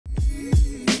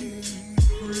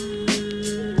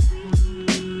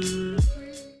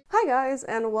Hi guys,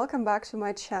 and welcome back to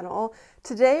my channel.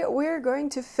 Today we're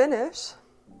going to finish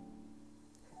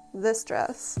this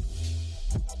dress.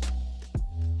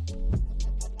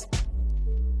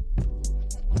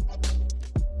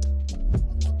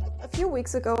 A few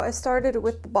weeks ago I started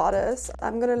with the bodice.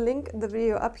 I'm gonna link the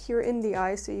video up here in the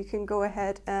eye so you can go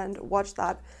ahead and watch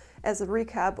that as a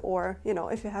recap, or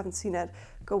if you haven't seen it,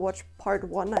 go watch part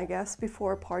 1 I guess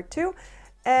before part 2.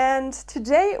 And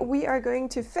today we are going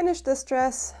to finish this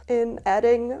dress in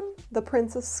adding the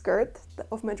princess skirt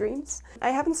of my dreams. I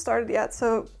haven't started yet,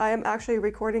 so I am actually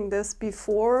recording this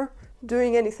before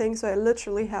doing anything, so I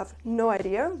literally have no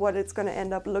idea what it's going to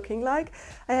end up looking like.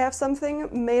 I have something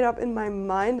made up in my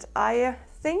mind. I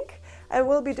think I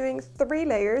will be doing 3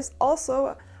 layers.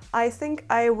 Also, I think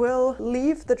I will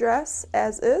leave the dress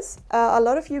as is. A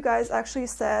lot of you guys actually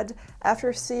said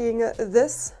after seeing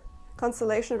this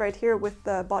constellation right here with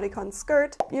the bodycon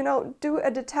skirt, do a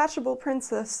detachable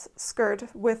princess skirt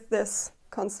with this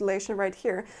constellation right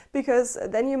here, because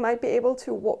then you might be able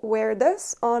to wear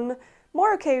this on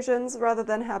more occasions rather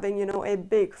than having, a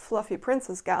big fluffy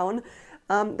princess gown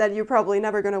that you're probably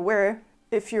never gonna wear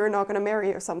if you're not gonna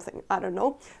marry or something, I don't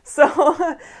know. So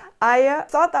I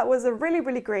thought that was a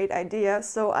really great idea.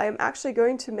 So I'm actually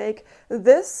going to make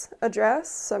this a dress.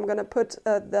 So I'm gonna put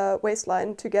the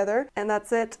waistline together and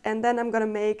that's it. And then I'm gonna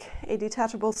make a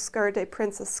detachable skirt, a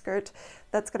princess skirt,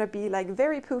 that's gonna be like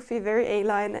very poofy, very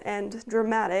A-line and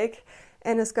dramatic.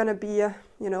 And it's gonna be,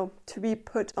 to be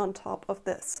put on top of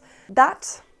this.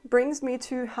 That brings me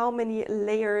to how many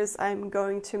layers I'm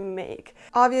going to make.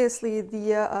 Obviously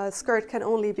the skirt can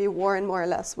only be worn more or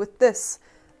less with this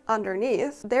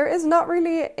underneath. There is not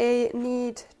really a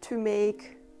need to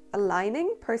make a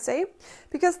lining per se,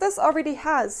 because this already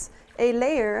has a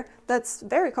layer that's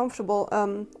very comfortable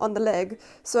on the leg,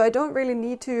 so I don't really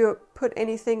need to put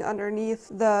anything underneath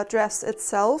the dress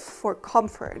itself for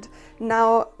comfort.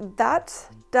 Now that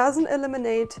doesn't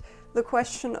eliminate the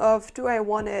question of, do I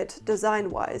want it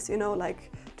design-wise, like,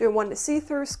 do I want a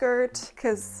see-through skirt,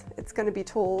 because it's going to be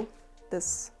tulle,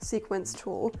 this sequence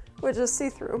tulle, which is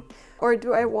see-through, or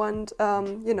do I want, a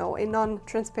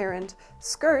non-transparent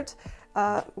skirt,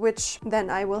 which then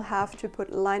I will have to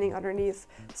put lining underneath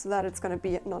so that it's going to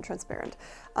be non-transparent.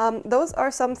 Those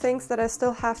are some things that I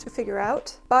still have to figure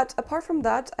out, but apart from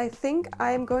that, I think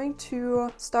I'm going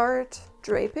to start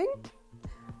draping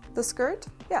the skirt.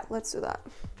 Yeah, let's do that.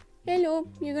 Hello,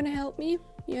 you're gonna help me?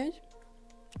 Yes?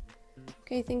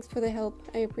 Okay, thanks for the help.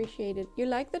 I appreciate it. You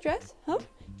like the dress? Huh?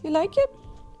 You like it?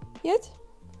 Yes?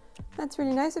 That's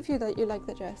really nice of you that you like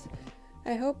the dress.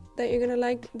 I hope that you're gonna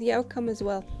like the outcome as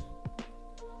well.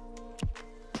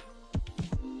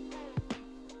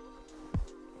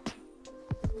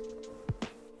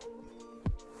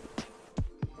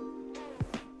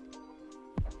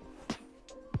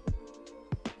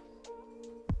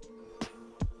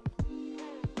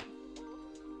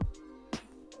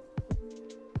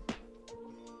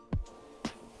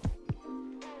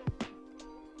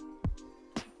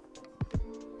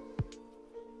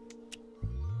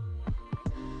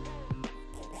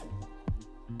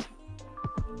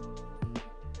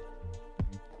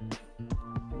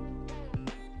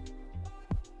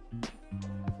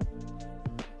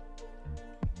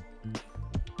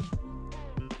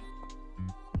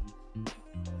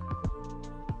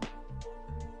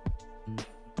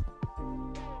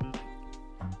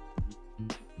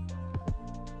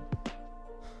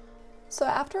 So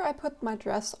after I put my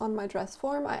dress on my dress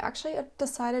form, I actually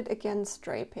decided against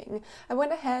draping. I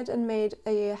went ahead and made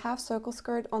a half circle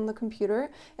skirt on the computer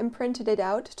and printed it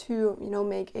out to,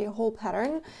 make a whole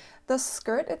pattern. The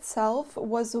skirt itself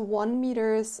was 1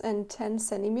 meters and 10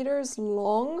 centimeters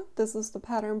long. This is the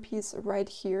pattern piece right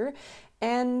here.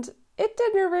 And it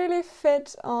didn't really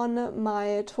fit on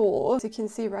my tulle. As you can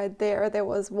see right there, there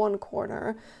was one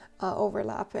corner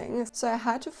overlapping. So I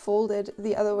had to fold it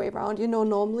the other way around.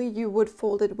 Normally you would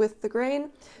fold it with the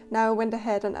grain. Now I went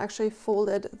ahead and actually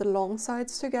folded the long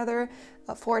sides together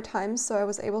 4 times, so I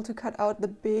was able to cut out the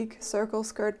big circle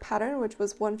skirt pattern, which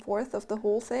was 1/4 of the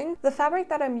whole thing. The fabric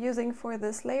that I'm using for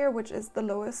this layer, which is the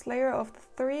lowest layer of the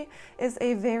 3, is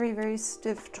a very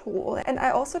stiff tulle. And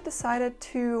I also decided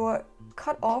to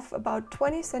cut off about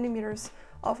 20 centimeters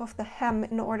off of the hem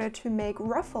in order to make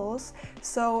ruffles,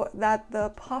 so that the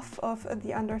puff of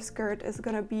the underskirt is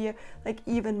gonna be like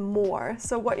even more.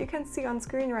 So what you can see on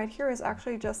screen right here is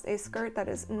actually just a skirt that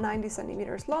is 90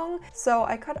 centimeters long. So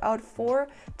I cut out 4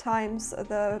 times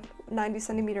the 90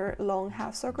 centimeter long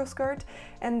half circle skirt,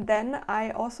 and then I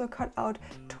also cut out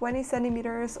 20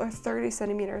 centimeters or 30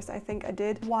 centimeters, I think I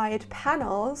did, wide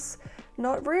panels.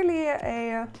 Not really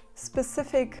a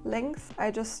specific length,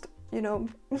 I just you know,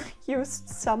 used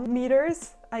some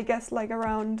meters, I guess like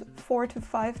around 4 to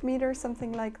 5 meters,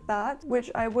 something like that,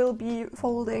 which I will be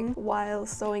folding while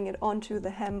sewing it onto the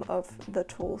hem of the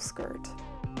tulle skirt.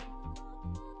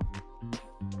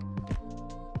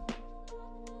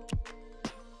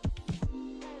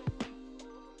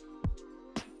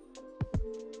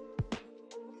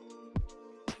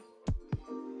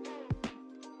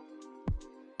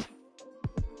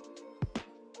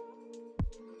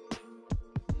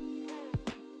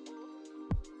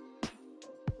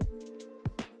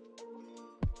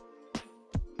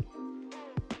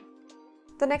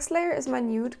 The next layer is my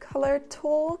nude colored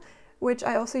tulle, which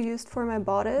I also used for my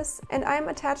bodice, and I'm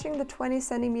attaching the 20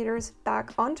 centimeters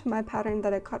back onto my pattern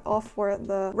that I cut off for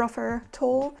the rougher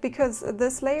tulle, because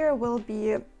this layer will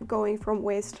be going from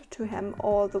waist to hem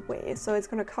all the way, so it's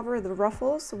going to cover the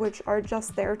ruffles, which are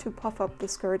just there to puff up the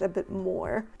skirt a bit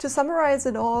more. To summarize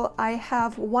it all, I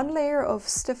have one layer of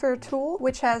stiffer tulle,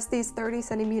 which has these 30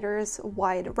 centimeters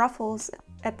wide ruffles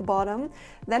at the bottom.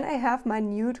 Then I have my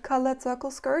nude colored circle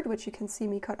skirt, which you can see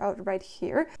me cut out right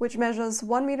here, which measures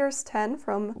 1 meters 10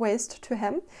 from waist to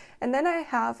hem. And then I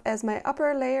have as my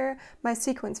upper layer my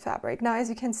sequins fabric. Now, as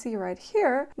you can see right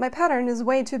here, my pattern is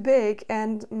way too big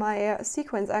and my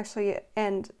sequins actually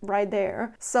end right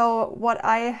there. So what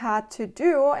I had to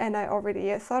do, and I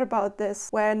already thought about this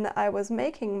when I was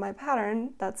making my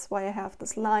pattern, that's why I have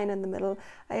this line in the middle,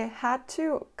 I had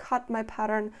to cut my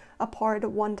pattern apart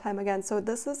one time again. So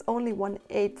this is only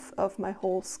 1/8 of my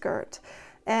whole skirt.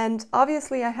 And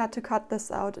obviously I had to cut this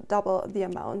out double the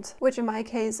amount, which in my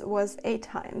case was 8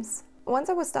 times. Once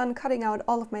I was done cutting out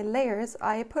all of my layers,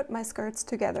 I put my skirts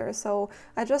together. So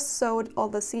I just sewed all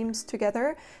the seams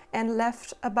together and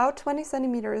left about 20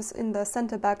 centimeters in the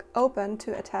center back open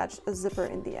to attach a zipper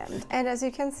in the end. And as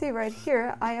you can see right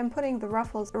here, I am putting the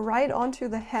ruffles right onto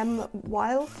the hem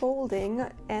while folding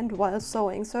and while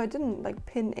sewing. So I didn't like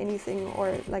pin anything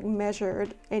or like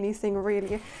measured anything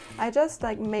really. I just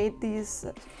like made these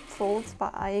folds by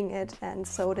eyeing it and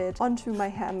sewed it onto my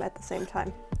hem at the same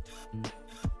time.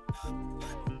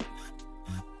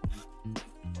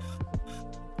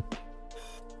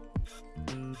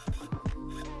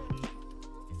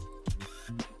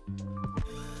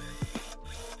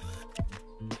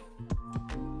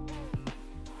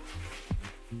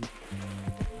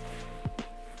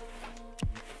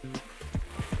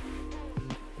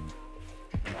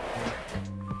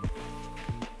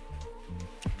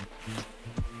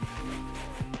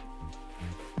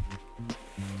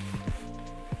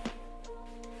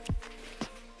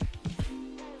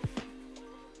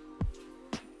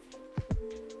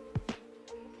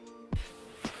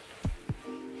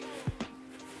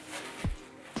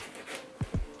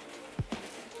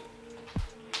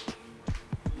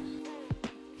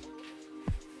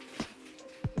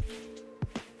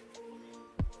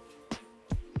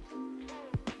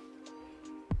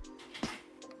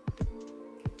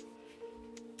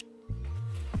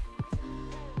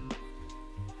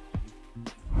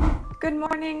 Good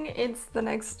morning, it's the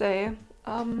next day.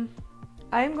 I'm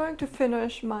going to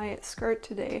finish my skirt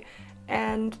today,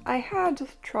 and I had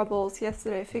troubles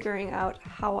yesterday figuring out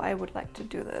how I would like to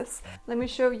do this. Let me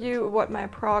show you what my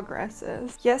progress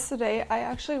is. Yesterday I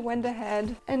actually went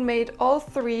ahead and made all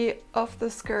 3 of the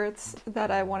skirts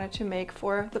that I wanted to make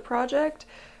for the project,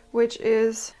 which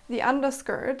is the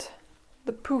underskirt,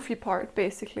 the poofy part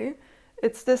basically.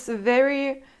 It's this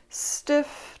very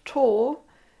stiff tulle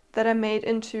that I made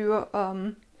into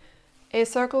a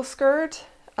circle skirt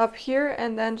up here,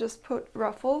 and then just put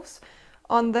ruffles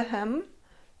on the hem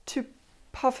to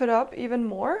puff it up even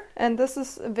more. And this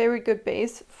is a very good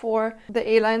base for the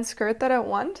A-line skirt that I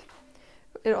want.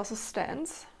 It also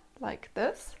stands like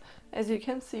this, as you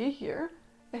can see here.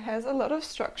 It has a lot of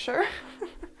structure.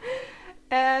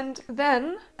 And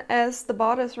then, as the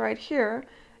bodice right here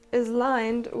is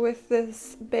lined with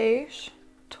this beige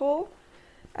tulle,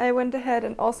 I went ahead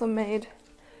and also made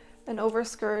an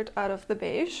overskirt out of the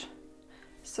beige.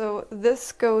 So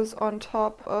this goes on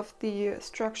top of the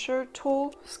structure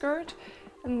tulle skirt.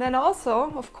 And then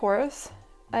also, of course,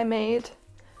 I made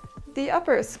the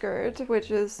upper skirt,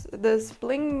 which is this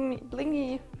bling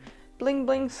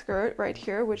bling skirt right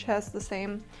here, which has the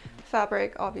same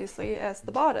fabric obviously as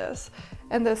the bodice.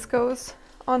 And this goes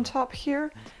on top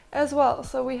here as well.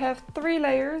 So we have 3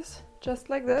 layers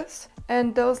just like this,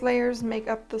 and those layers make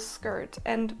up the skirt.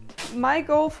 And my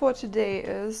goal for today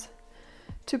is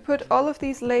to put all of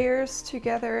these layers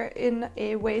together in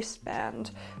a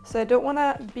waistband. So I don't want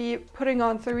to be putting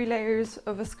on 3 layers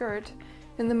of a skirt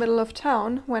in the middle of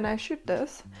town when I shoot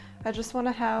this. I just want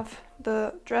to have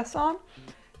the dress on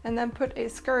and then put a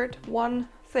skirt 1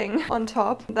 thing on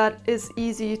top that is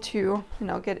easy to, you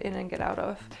know, get in and get out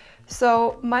of.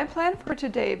 So my plan for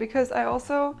today, because I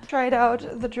also tried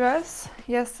out the dress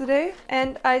yesterday,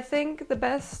 and I think the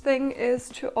best thing is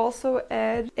to also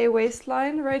add a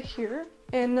waistline right here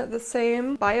in the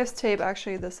same bias tape,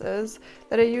 actually this is,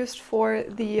 that I used for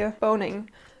the boning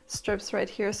strips right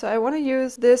here. So I want to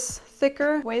use this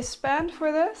thicker waistband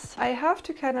for this. I have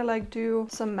to kind of like do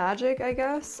some magic, I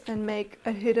guess, and make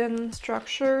a hidden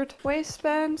structured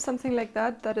waistband, something like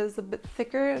that, that is a bit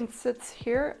thicker and sits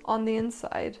here on the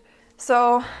inside.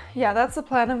 So yeah, that's the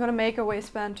plan. I'm gonna make a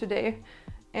waistband today,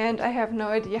 and I have no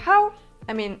idea how.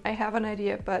 I mean, I have an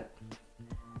idea, but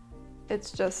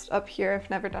it's just up here. I've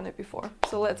never done it before.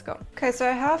 So let's go. Okay, so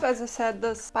I have, as I said,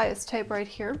 this bias tape right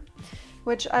here,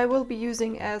 which I will be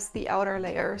using as the outer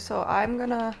layer. So I'm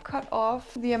gonna cut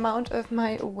off the amount of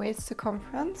my waist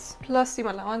circumference plus seam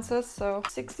allowances, so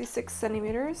 66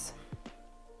 centimeters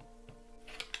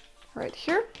right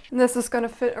here. And this is gonna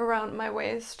fit around my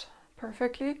waist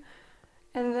perfectly.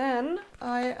 And then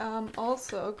I am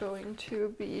also going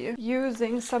to be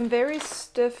using some very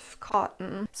stiff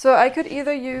cotton. So I could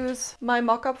either use my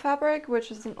mock-up fabric, which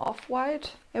is an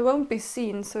off-white. It won't be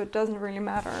seen, so it doesn't really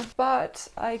matter. But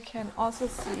I can also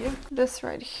see this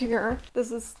right here.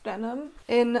 This is denim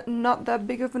in not that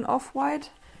big of an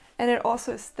off-white, and it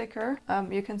also is thicker.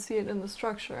 You can see it in the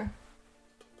structure.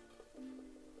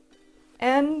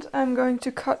 And I'm going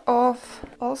to cut off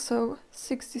also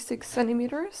 66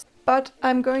 centimeters. But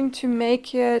I'm going to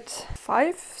make it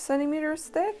 5 centimeters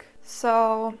thick,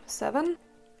 so 7.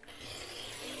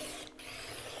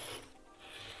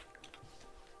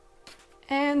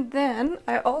 And then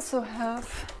I also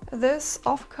have this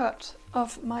offcut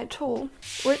of my tool,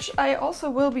 which I also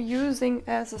will be using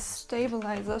as a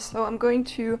stabilizer. So I'm going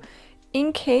to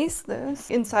encase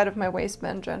this inside of my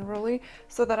waistband generally,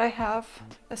 so that I have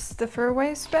a stiffer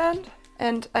waistband.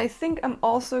 And I think I'm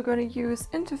also going to use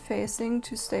interfacing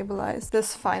to stabilize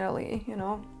this finally, you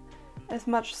know, as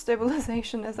much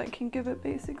stabilization as I can give it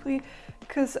basically,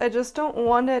 because I just don't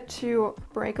want it to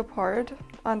break apart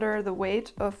under the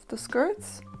weight of the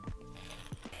skirts.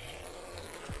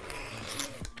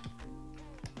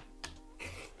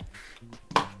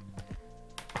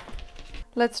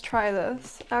 Let's try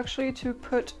this, actually, to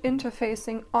put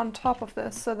interfacing on top of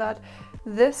this so that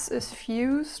this is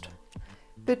fused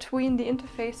between the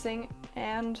interfacing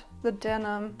and the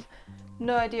denim.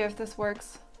 No idea if this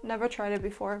works. Never tried it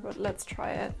before, but let's try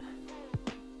it.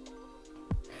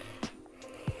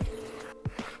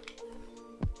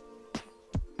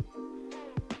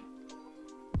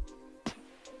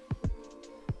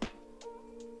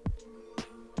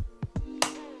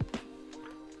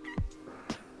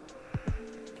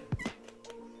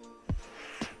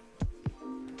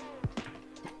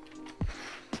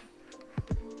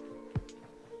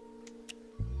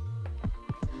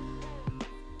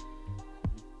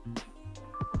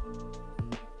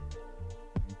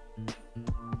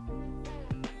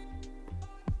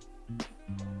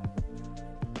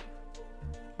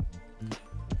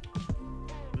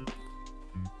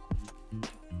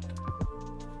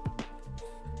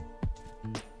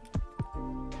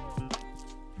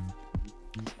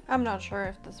 I'm not sure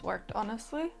if this worked,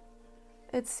 honestly.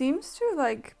 It seems to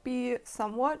like be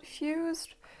somewhat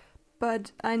fused,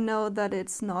 but I know that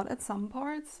it's not at some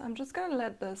parts. I'm just gonna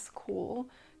let this cool,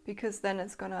 because then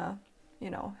it's gonna, you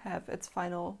know, have its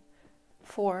final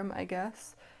form, I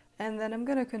guess. And then I'm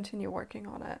gonna continue working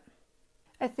on it.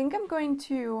 I think I'm going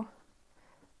to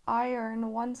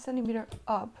iron 1 centimeter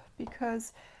up,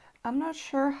 because I'm not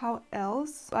sure how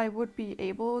else I would be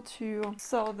able to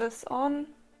sew this on,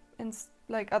 and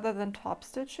like other than top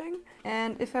stitching.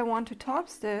 And if I want to top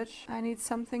stitch, I need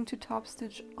something to top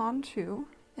stitch onto,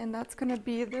 and that's gonna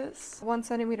be this 1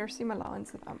 centimeter seam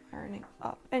allowance that I'm ironing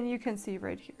up. And you can see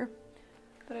right here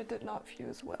that it did not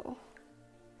fuse well,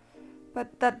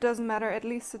 but that doesn't matter, at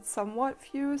least it's somewhat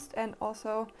fused. And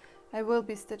also I will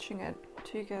be stitching it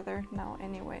together now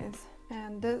anyways,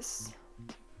 and this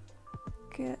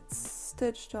gets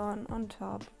stitched on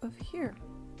top of here.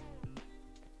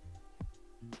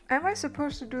 Am I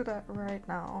supposed to do that right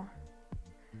now?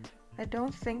 I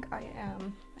don't think I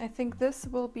am. I think this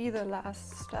will be the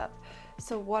last step.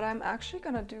 So what I'm actually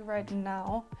gonna do right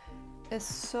now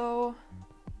is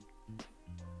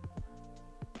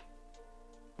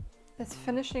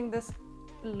finishing this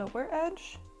lower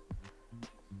edge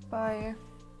by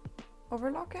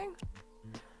overlocking.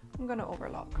 I'm gonna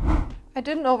overlock. I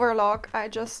didn't overlock, I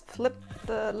just flipped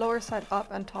the lower side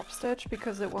up and top stitch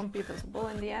because it won't be visible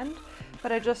in the end.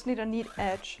 But I just need a neat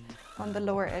edge on the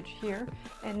lower edge here.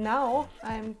 And now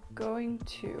I'm going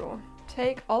to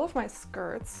take all of my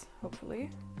skirts, hopefully,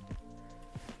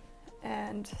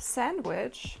 and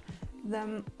sandwich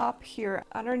them up here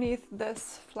underneath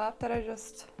this flap that I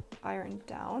just ironed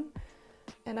down.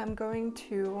 And I'm going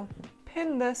to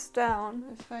pin this down.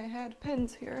 If I had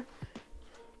pins here,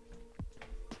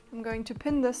 I'm going to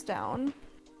pin this down,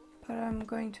 but I'm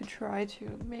going to try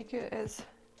to make it as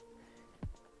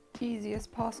easy as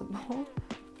possible.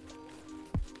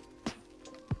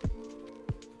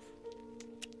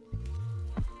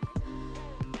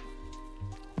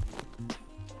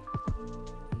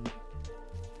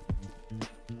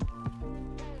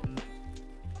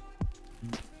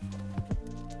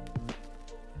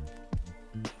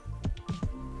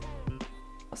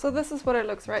 So this is what it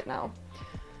looks right now.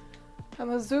 I'm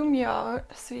gonna zoom you out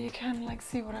so you can like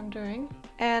see what I'm doing.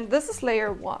 And this is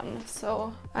layer 1.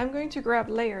 So I'm going to grab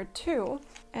layer 2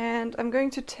 and I'm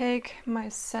going to take my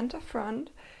center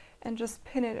front and just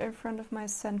pin it in front of my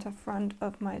center front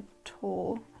of my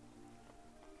tool.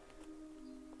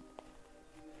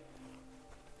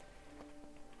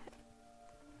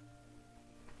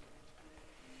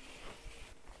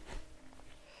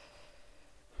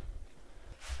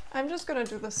 I'm just gonna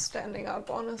do this standing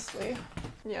up, honestly.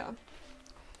 Yeah,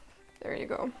 there you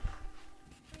go.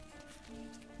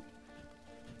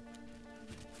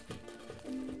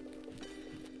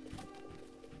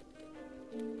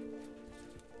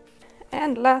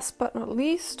 And last but not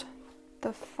least,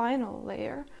 the final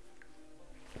layer.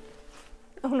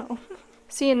 Oh no.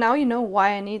 See, now you know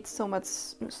why I need so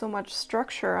much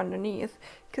structure underneath,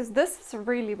 because this is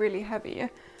really, really heavy.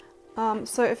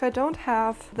 So if I don't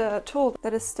have the tool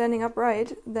that is standing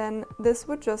upright, then this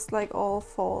would just like all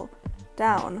fall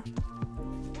down.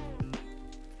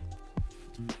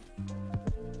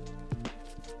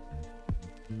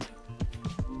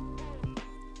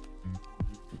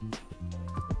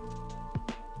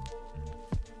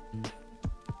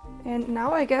 And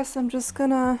now I guess I'm just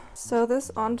gonna sew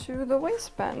this onto the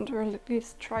waistband, or at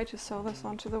least try to sew this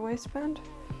onto the waistband.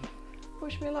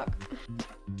 Wish me luck.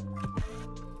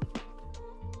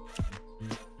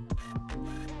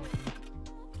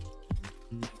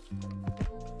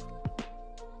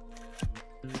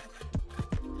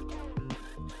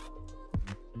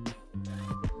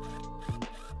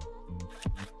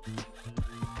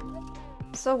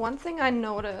 So one thing I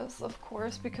notice, of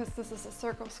course, because this is a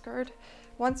circle skirt,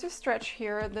 once you stretch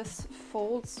here, this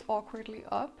folds awkwardly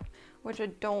up, which I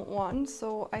don't want.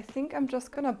 So I think I'm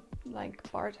just gonna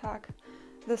like bar tack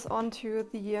this onto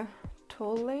the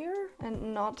tool layer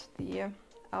and not the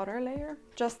outer layer.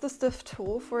 Just the stiff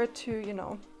tool for it to, you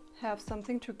know, have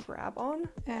something to grab on,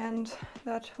 and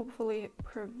that hopefully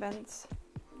prevents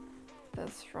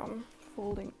this from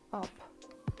folding up.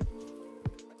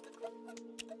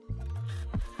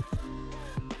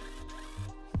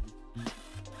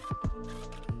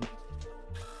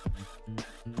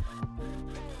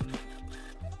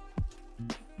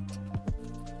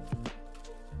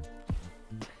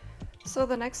 So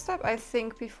the next step, I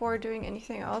think, before doing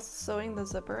anything else, is sewing the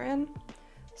zipper in.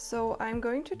 So I'm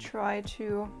going to try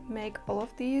to make all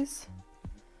of these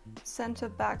center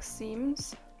back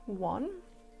seams one.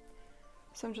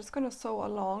 So I'm just going to sew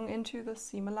along into the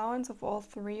seam allowance of all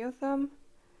 3 of them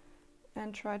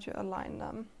and try to align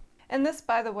them. And this,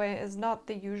 by the way, is not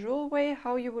the usual way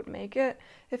how you would make it.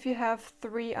 If you have 2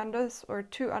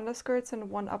 underskirts and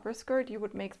 1 upper skirt, you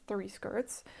would make 3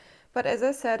 skirts. But as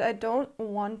I said, I don't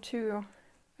want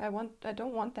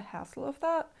the hassle of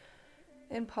that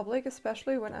in public,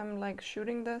 especially when I'm like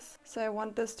shooting this. So I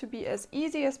want this to be as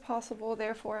easy as possible.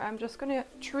 Therefore, I'm just gonna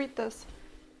treat this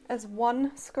as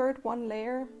 1 skirt, 1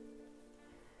 layer.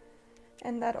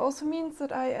 And that also means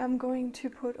that I am going to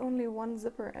put only 1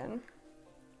 zipper in.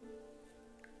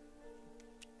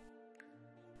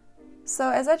 So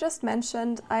as I just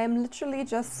mentioned, I am literally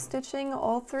just stitching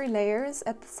all 3 layers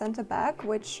at the center back,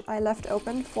 which I left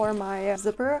open for my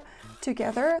zipper,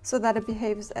 together so that it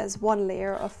behaves as 1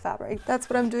 layer of fabric. That's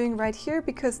what I'm doing right here,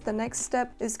 because the next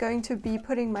step is going to be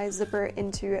putting my zipper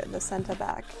into the center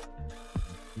back.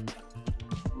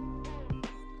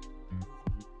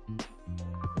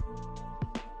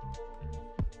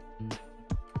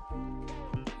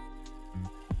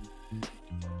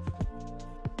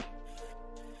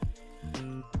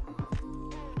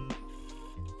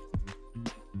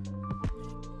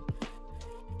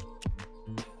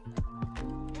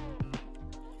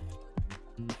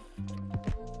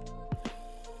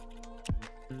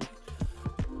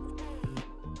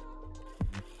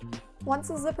 Once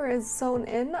the zipper is sewn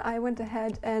in, I went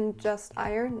ahead and just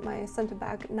ironed my center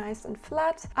back nice and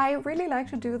flat. I really like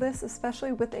to do this,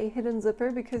 especially with a hidden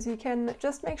zipper, because you can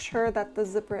just make sure that the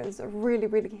zipper is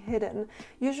really hidden.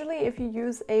 Usually if you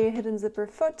use a hidden zipper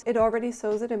foot, it already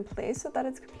sews it in place so that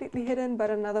it's completely hidden, but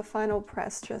another final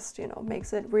press just, you know,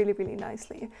 makes it really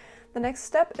nicely. The next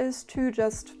step is to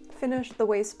just finish the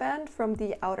waistband from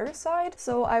the outer side.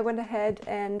 So I went ahead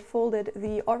and folded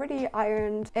the already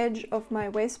ironed edge of my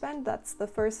waistband. That's the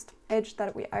first edge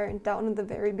that we ironed down in the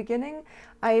very beginning.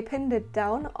 I pinned it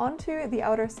down onto the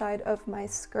outer side of my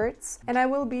skirts, and I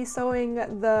will be sewing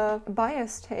the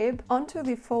bias tape onto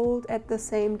the fold at the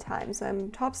same time. So I'm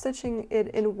top stitching it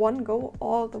in one go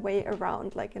all the way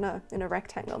around, like in a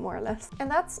rectangle more or less.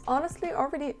 And that's honestly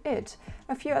already it.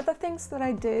 A few other things that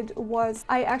I did was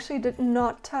I actually did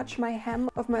not touch my hem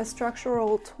of my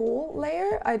structural tulle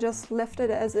layer. I just left it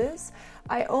as is.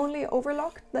 I only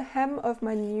overlocked the hem of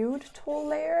my nude tulle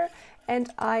layer, and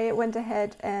I went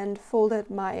ahead and folded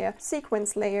my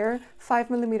sequence layer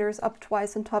 5mm up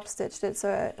twice and top stitched it,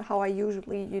 so how I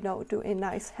usually, you know, do a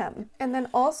nice hem. And then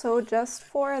also, just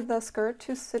for the skirt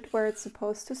to sit where it's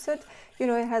supposed to sit, you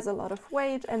know, it has a lot of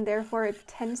weight and therefore it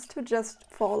tends to just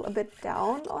fall a bit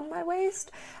down on my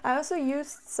waist. I also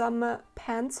used some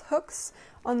pants hooks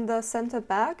on the center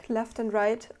back, left and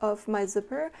right of my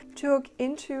zipper, to hook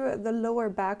into the lower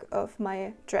back of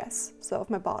my dress, so of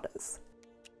my bodice.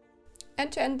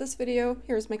 And to end this video,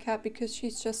 here's my cat because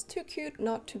she's just too cute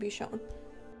not to be shown.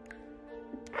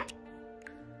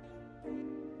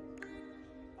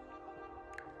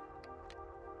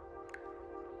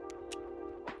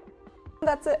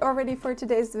 That's it already for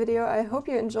today's video. I hope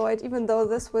you enjoyed, even though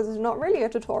this was not really a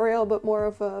tutorial but more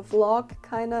of a vlog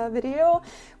kind of video,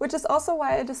 which is also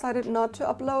why I decided not to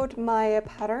upload my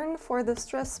pattern for this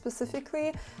dress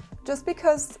specifically. Just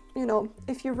because, you know,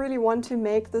 if you really want to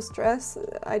make this dress,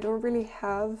 I don't really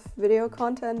have video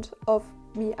content of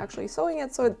me actually sewing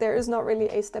it, so there is not really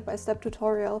a step-by-step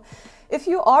tutorial. If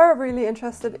you are really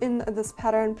interested in this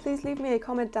pattern, please leave me a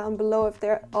comment down below if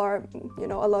there are, you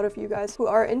know, a lot of you guys who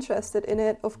are interested in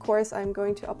it. Of course, I'm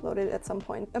going to upload it at some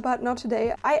point, but not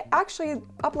today. I actually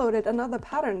uploaded another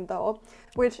pattern though,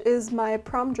 which is my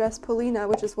prom dress Paulina,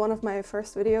 which is one of my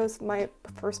first videos, my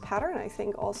first pattern I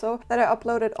think also, that I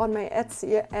uploaded on my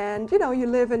Etsy. And you know, you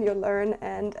live and you learn,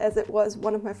 and as it was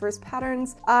one of my first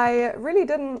patterns, I really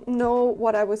didn't know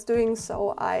what I was doing,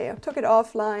 so I took it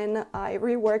offline. I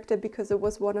reworked it because it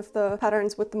was one of the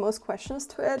patterns with the most questions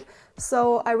to it.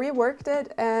 So I reworked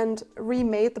it and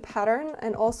remade the pattern,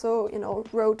 and also, you know,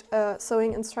 wrote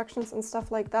sewing instructions and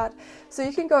stuff like that. So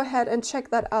you can go ahead and check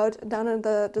that out down in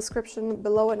the description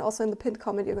below, and also in the pinned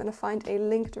comment you're going to find a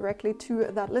link directly to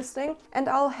that listing. And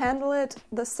I'll handle it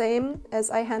the same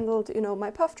as I handled, you know, my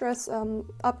puff dress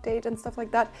update and stuff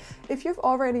like that. If you've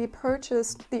already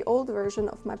purchased the old version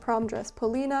of my prom dress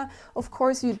Paulina, of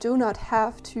course you do not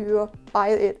have to buy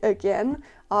it again.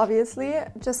 Obviously,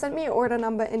 just send me your order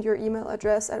number and your email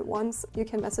address at once. You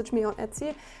can message me on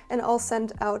Etsy and I'll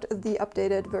send out the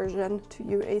updated version to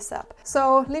you ASAP.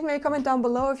 So leave me a comment down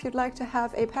below if you'd like to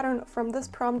have a pattern from this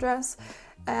prom dress,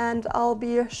 and I'll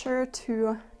be sure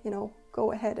to, you know,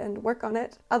 go ahead and work on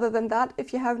it. Other than that,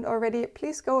 if you haven't already,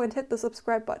 please go and hit the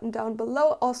subscribe button down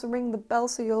below. Also ring the bell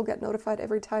so you'll get notified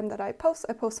every time that I post.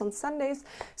 I post on Sundays,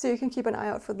 so you can keep an eye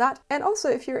out for that. And also,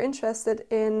 if you're interested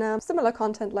in similar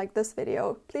content like this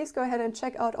video, please go ahead and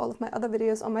check out all of my other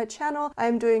videos on my channel.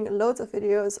 I'm doing loads of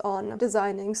videos on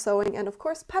designing, sewing, and of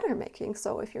course pattern making.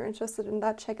 So if you're interested in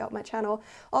that, check out my channel.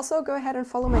 Also, go ahead and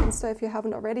follow my Insta if you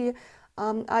haven't already.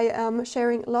 I am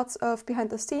sharing lots of behind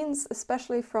the scenes,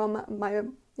 especially from my,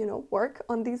 you know, work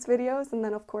on these videos, and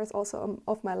then of course also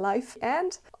of my life.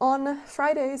 And on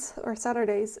Fridays or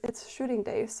Saturdays it's shooting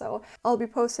day, so I'll be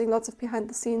posting lots of behind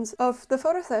the scenes of the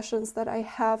photo sessions that I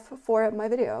have for my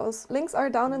videos. Links are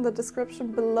down in the description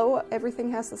below.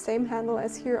 Everything has the same handle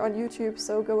as here on YouTube,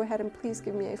 so go ahead and please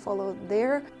give me a follow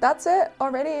there. That's it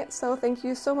already, so thank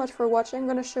you so much for watching. I'm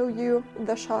gonna show you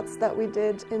the shots that we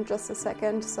did in just a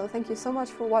second. So thank you so much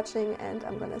for watching, and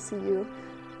I'm gonna see you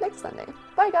next Sunday.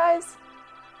 Bye guys!